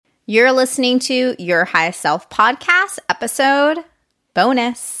You're listening to Your Highest Self podcast episode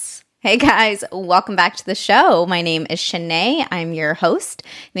bonus. Hey guys, welcome back to the show. My name is Shanae. I'm your host.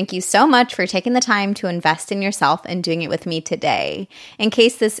 Thank you so much for taking the time to invest in yourself and doing it with me today. In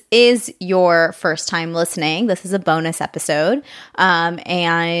case this is your first time listening, this is a bonus episode.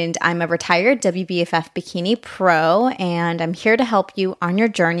 And I'm a retired WBFF Bikini Pro, and I'm here to help you on your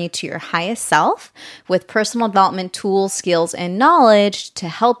journey to your highest self with personal development tools, skills, and knowledge to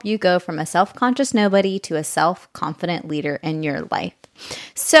help you go from a self-conscious nobody to a self-confident leader in your life.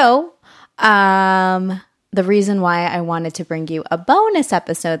 So, the reason why I wanted to bring you a bonus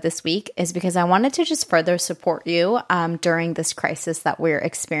episode this week is because I wanted to just further support you during this crisis that we're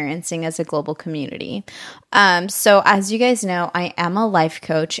experiencing as a global community. So as you guys know, I am a life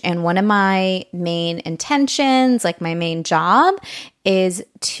coach, and one of my main intentions, like my main job, is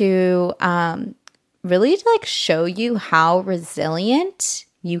to really show you how resilient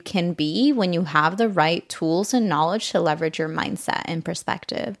you can be when you have the right tools and knowledge to leverage your mindset and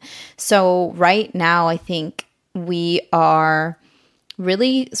perspective. So right now, I think we are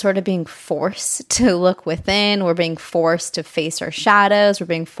really sort of being forced to look within. We're being forced to face our shadows. We're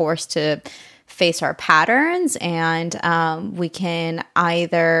being forced to face our patterns, and we can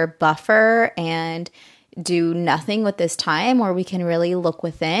either buffer and do nothing with this time, or we can really look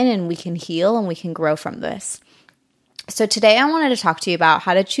within and we can heal and we can grow from this. So today I wanted to talk to you about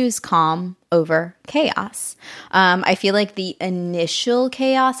how to choose calm over chaos. I feel like the initial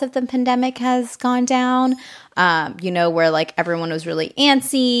chaos of the pandemic has gone down, where everyone was really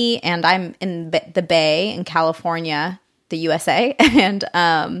antsy, and I'm in the Bay in California, the USA,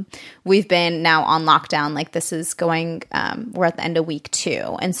 and we've been now on lockdown. This is going, we're at the end of week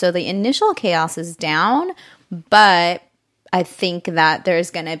 2. And so the initial chaos is down, but I think that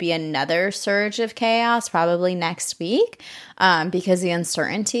there's going to be another surge of chaos probably next week because the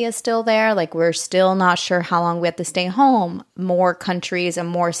uncertainty is still there. We're still not sure how long we have to stay home. More countries and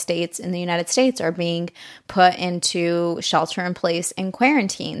more states in the United States are being put into shelter in place and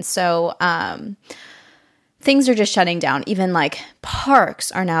quarantine. So things are just shutting down. Even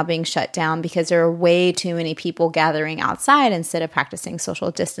parks are now being shut down because there are way too many people gathering outside instead of practicing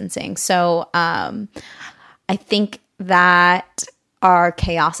social distancing. So I think that our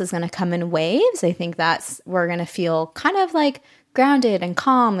chaos is going to come in waves. I think we're going to feel kind of grounded and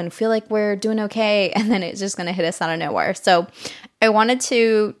calm and feel like we're doing okay. And then it's just going to hit us out of nowhere. So I wanted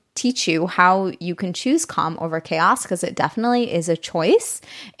to teach you how you can choose calm over chaos, because it definitely is a choice.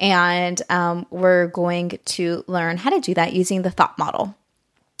 And we're going to learn how to do that using the thought model.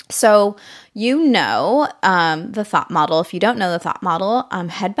 So the thought model. If you don't know the thought model,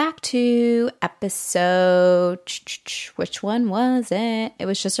 head back to episode, which one was it? It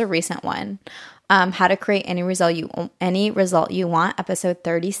was just a recent one. How to create any result you want, episode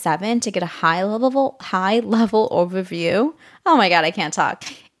 37, to get a high level overview. Oh my God, I can't talk.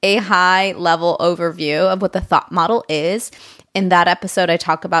 A high level overview of what the thought model is. In that episode,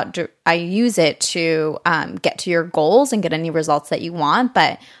 I use it to get to your goals and get any results that you want,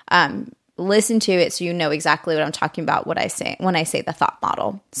 but listen to it so you know exactly what I'm talking about when I say the thought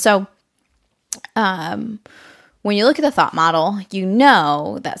model. So when you look at the thought model, you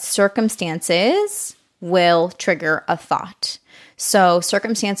know that circumstances will trigger a thought. So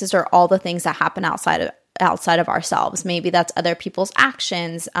circumstances are all the things that happen outside of ourselves. Maybe that's other people's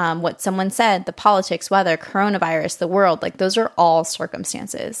actions, what someone said, the politics, weather, coronavirus, the world. Those are all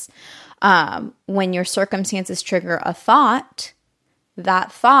circumstances. When your circumstances trigger a thought,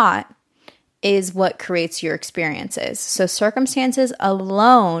 that thought is what creates your experiences. So circumstances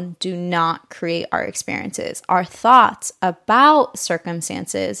alone do not create our experiences. Our thoughts about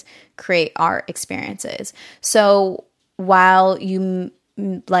circumstances create our experiences. So while you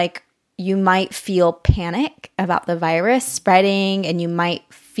might feel panic about the virus spreading, and you might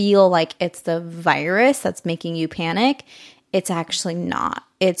feel like it's the virus that's making you panic, it's actually not.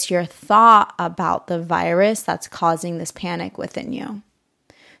 It's your thought about the virus that's causing this panic within you.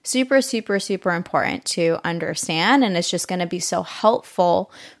 Super, super, super important to understand, and it's just going to be so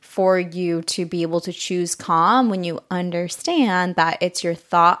helpful for you to be able to choose calm when you understand that it's your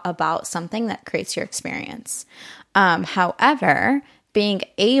thought about something that creates your experience. However, being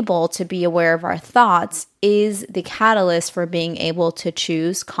able to be aware of our thoughts is the catalyst for being able to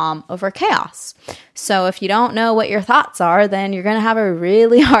choose calm over chaos. So if you don't know what your thoughts are, then you're going to have a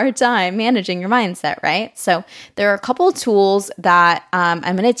really hard time managing your mindset, right? So there are a couple tools that I'm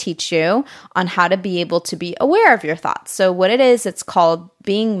going to teach you on how to be able to be aware of your thoughts. So what it is, it's called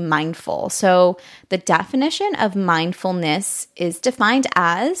being mindful. So the definition of mindfulness is defined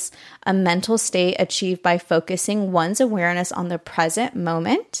as a mental state achieved by focusing one's awareness on the present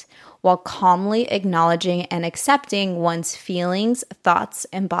moment while calmly acknowledging and accepting one's feelings, thoughts,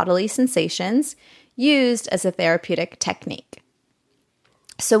 and bodily sensations, used as a therapeutic technique.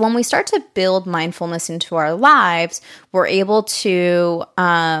 So when we start to build mindfulness into our lives, we're able to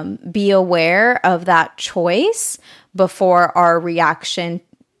be aware of that choice before our reaction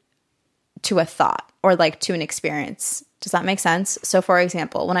to a thought or like to an experience. Does that make sense? So for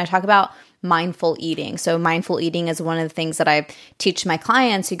example, when I talk about mindful eating, so mindful eating is one of the things that I teach my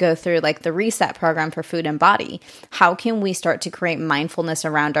clients who go through like the reset program for food and body. How can we start to create mindfulness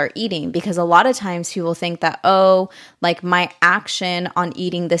around our eating? Because a lot of times people think that, oh, like my action on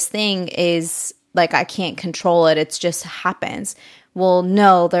eating this thing is like I can't control it. It just happens. Well,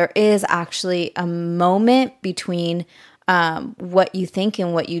 no, there is actually a moment between what you think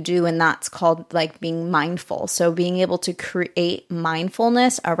and what you do, and that's called like being mindful. So being able to create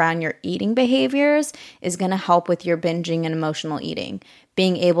mindfulness around your eating behaviors is going to help with your binging and emotional eating.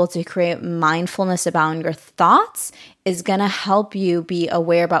 Being able to create mindfulness about your thoughts is going to help you be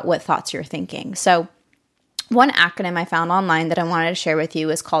aware about what thoughts you're thinking. So one acronym I found online that I wanted to share with you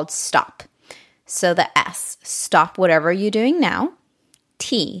is called STOP. So the S, stop whatever you're doing now.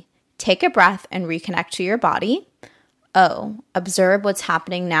 T, take a breath and reconnect to your body. O, observe what's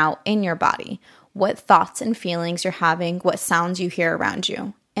happening now in your body, what thoughts and feelings you're having, what sounds you hear around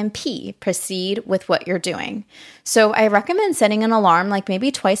you. And P, proceed with what you're doing. So I recommend setting an alarm like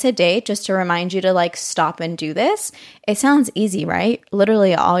maybe twice a day just to remind you to like stop and do this. It sounds easy, right?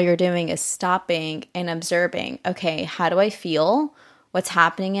 Literally all you're doing is stopping and observing. Okay, how do I feel? What's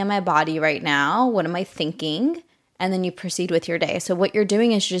happening in my body right now? What am I thinking? And then you proceed with your day. So what you're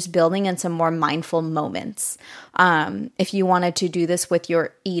doing is just building in some more mindful moments. If you wanted to do this with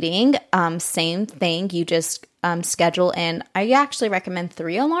your eating, same thing. You just schedule in. I actually recommend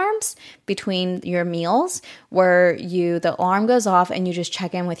 3 alarms between your meals where the alarm goes off and you just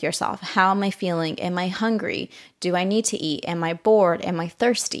check in with yourself. How am I feeling? Am I hungry? Do I need to eat? Am I bored? Am I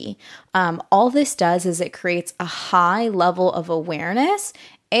thirsty? All this does is it creates a high level of awareness,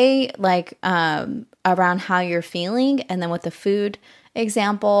 around how you're feeling, and then with the food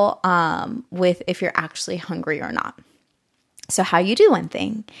example, with if you're actually hungry or not. So how you do one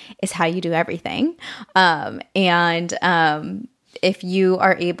thing is how you do everything. If you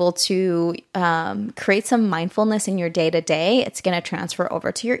are able to create some mindfulness in your day-to-day, it's going to transfer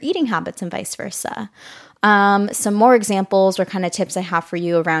over to your eating habits and vice versa. Some more examples or kind of tips I have for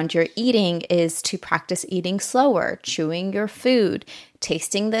you around your eating is to practice eating slower, chewing your food,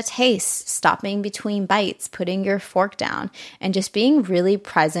 tasting the taste, stopping between bites, putting your fork down, and just being really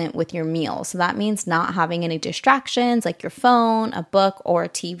present with your meal. So that means not having any distractions like your phone, a book, or a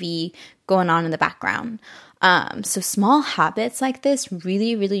TV going on in the background. So small habits like this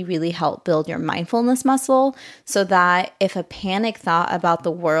really, really, really help build your mindfulness muscle so that if a panic thought about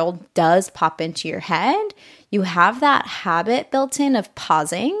the world does pop into your head, you have that habit built in of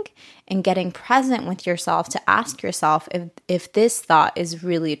pausing and getting present with yourself to ask yourself if this thought is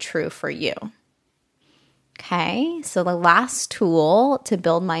really true for you. Okay, so the last tool to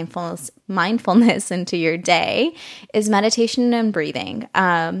build mindfulness into your day is meditation and breathing.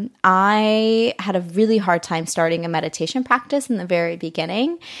 I had a really hard time starting a meditation practice in the very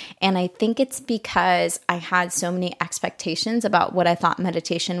beginning, and I think it's because I had so many expectations about what I thought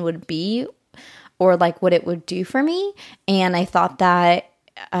meditation would be or like what it would do for me, and I thought that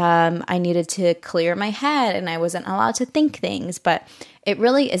I needed to clear my head and I wasn't allowed to think things, but it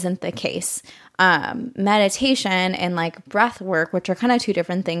really isn't the case. Meditation and like breath work, which are kind of 2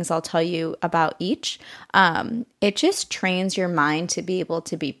 different things I'll tell you about each, it just trains your mind to be able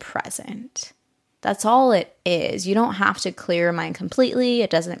to be present. That's all it is. You don't have to clear your mind completely.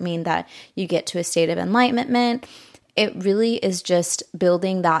 It doesn't mean that you get to a state of enlightenment. It really is just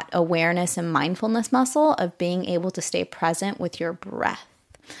building that awareness and mindfulness muscle of being able to stay present with your breath.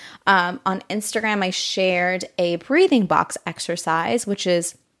 On Instagram, I shared a breathing box exercise, which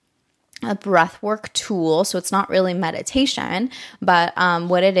is a breath work tool. So it's not really meditation, but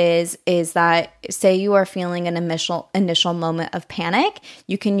what it is that say you are feeling an initial moment of panic,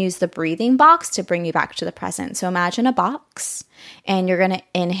 you can use the breathing box to bring you back to the present. So imagine a box, and you're going to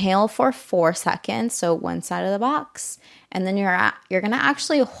inhale for 4 seconds. So one side of the box, and then you're going to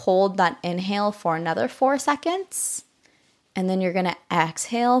actually hold that inhale for another 4 seconds. And then you're going to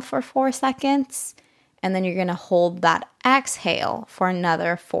exhale for 4 seconds. And then you're going to hold that exhale for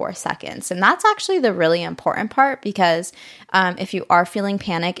another 4 seconds. And that's actually the really important part, because if you are feeling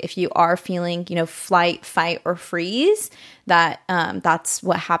panic, if you are feeling, flight, fight, or freeze, that's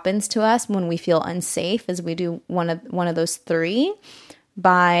what happens to us when we feel unsafe, is we do one of those three.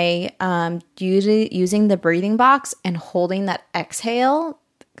 By using the breathing box and holding that exhale,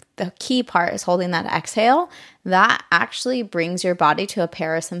 the key part is holding that exhale. That actually brings your body to a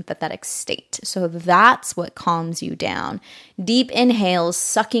parasympathetic state. So that's what calms you down. Deep inhales,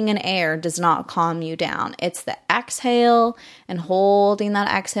 sucking in air, does not calm you down. It's the exhale and holding that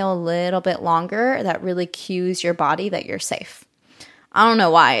exhale a little bit longer that really cues your body that you're safe. I don't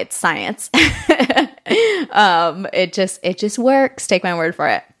know why, it's science. It just works. Take my word for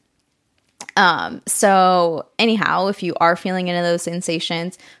it. So anyhow, if you are feeling any of those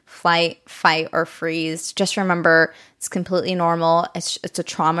sensations, flight, fight, or freeze, just remember it's completely normal. It's a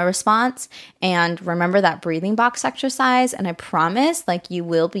trauma response. And remember that breathing box exercise. And I promise, you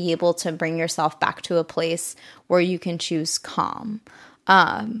will be able to bring yourself back to a place where you can choose calm.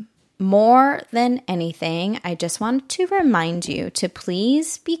 More than anything, I just wanted to remind you to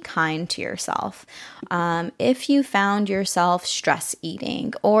please be kind to yourself. If you found yourself stress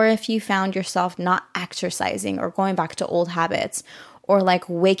eating, or if you found yourself not exercising or going back to old habits, or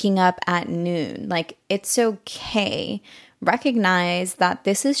waking up at noon, it's okay. Recognize that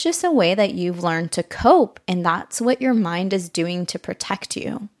this is just a way that you've learned to cope, and that's what your mind is doing to protect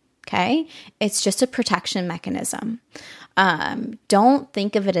you. Okay? It's just a protection mechanism. Don't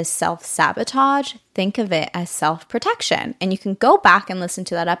think of it as self-sabotage. Think of it as self-protection. And you can go back and listen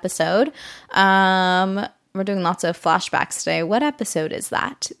to that episode. We're doing lots of flashbacks today. What episode is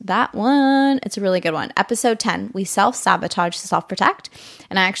that? That one. It's a really good one. Episode 10, we self-sabotage to self-protect.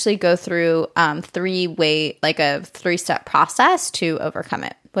 And I actually go through a 3-step process to overcome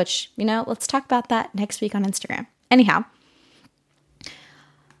it, which, let's talk about that next week on Instagram. Anyhow.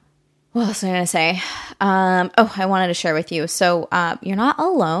 What else was I going to say? I wanted to share with you. So you're not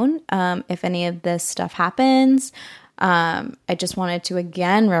alone if any of this stuff happens. I just wanted to,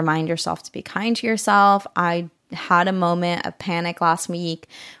 again, remind yourself to be kind to yourself. I had a moment of panic last week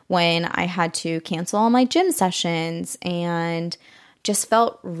when I had to cancel all my gym sessions and just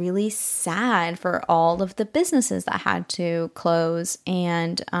felt really sad for all of the businesses that had to close.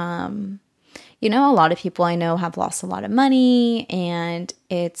 And a lot of people I know have lost a lot of money, and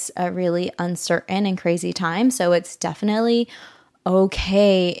it's a really uncertain and crazy time. So it's definitely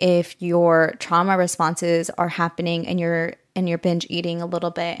okay if your trauma responses are happening and you're binge eating a little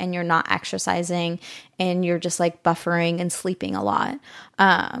bit and you're not exercising and you're just buffering and sleeping a lot.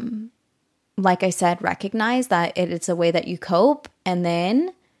 Like I said, recognize that it's a way that you cope, and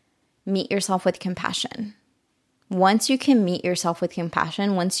then meet yourself with compassion. Once you can meet yourself with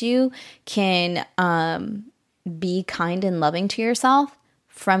compassion, once you can be kind and loving to yourself,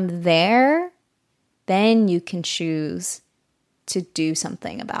 from there, then you can choose to do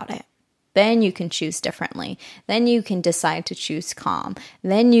something about it. Then you can choose differently. Then you can decide to choose calm.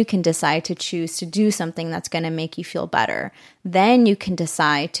 Then you can decide to choose to do something that's going to make you feel better. Then you can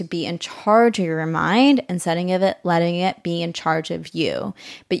decide to be in charge of your mind instead of letting it be in charge of you.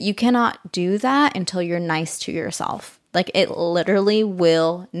 But you cannot do that until you're nice to yourself. It literally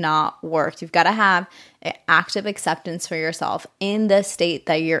will not work. You've got to have active acceptance for yourself in the state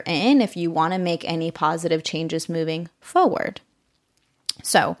that you're in if you want to make any positive changes moving forward.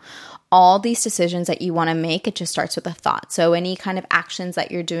 So all these decisions that you want to make, it just starts with a thought. So any kind of actions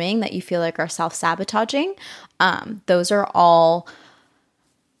that you're doing that you feel like are self-sabotaging, those are all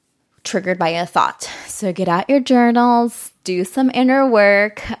triggered by a thought. So get out your journals, do some inner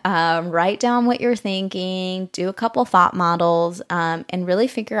work, write down what you're thinking, do a couple thought models, and really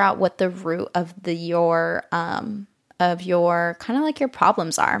figure out what the root of your kind of your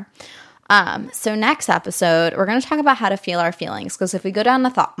problems are. So next episode, we're going to talk about how to feel our feelings, because if we go down the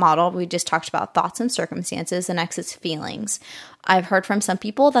thought model, we just talked about thoughts and circumstances, the next is feelings. I've heard from some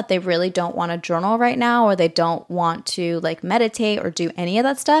people that they really don't want to journal right now, or they don't want to meditate or do any of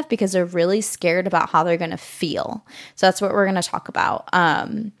that stuff because they're really scared about how they're going to feel. So that's what we're going to talk about.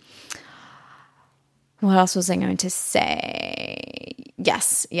 What else was I going to say?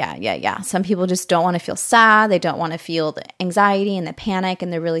 Yes. Yeah. Some people just don't want to feel sad. They don't want to feel the anxiety and the panic,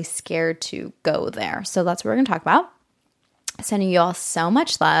 and they're really scared to go there. So that's what we're going to talk about. Sending you all so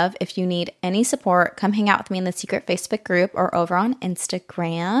much love. If you need any support, come hang out with me in the secret Facebook group or over on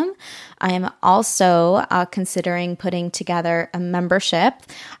Instagram. I am also considering putting together a membership.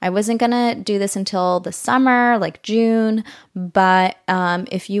 I wasn't going to do this until the summer, like June, but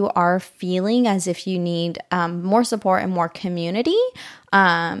if you are feeling as if you need more support and more community,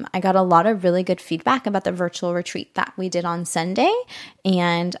 I got a lot of really good feedback about the virtual retreat that we did on Sunday,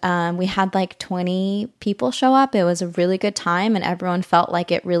 and we had like 20 people show up. It was a really good time, and everyone felt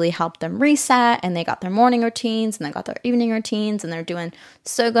like it really helped them reset, and they got their morning routines and they got their evening routines, and they're doing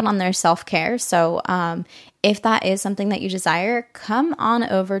so good on their self-care. So if that is something that you desire, come on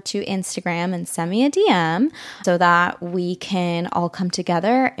over to Instagram and send me a DM so that we can all come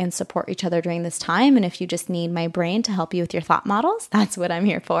together and support each other during this time. And if you just need my brain to help you with your thought models, that's what I'm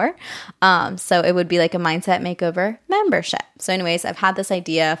here for. So it would be like a mindset makeover membership. So anyways, I've had this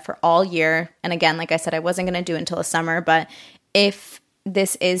idea for all year. And again, like I said, I wasn't going to do it until the summer, but if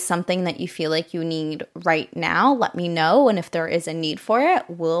this is something that you feel like you need right now, let me know. And if there is a need for it,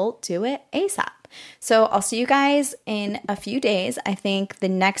 we'll do it ASAP. So I'll see you guys in a few days. I think the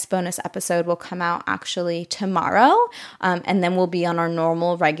next bonus episode will come out actually tomorrow. And then we'll be on our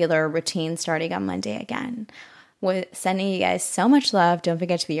normal regular routine starting on Monday again. Sending you guys so much love. Don't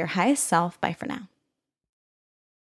forget to be your highest self. Bye for now.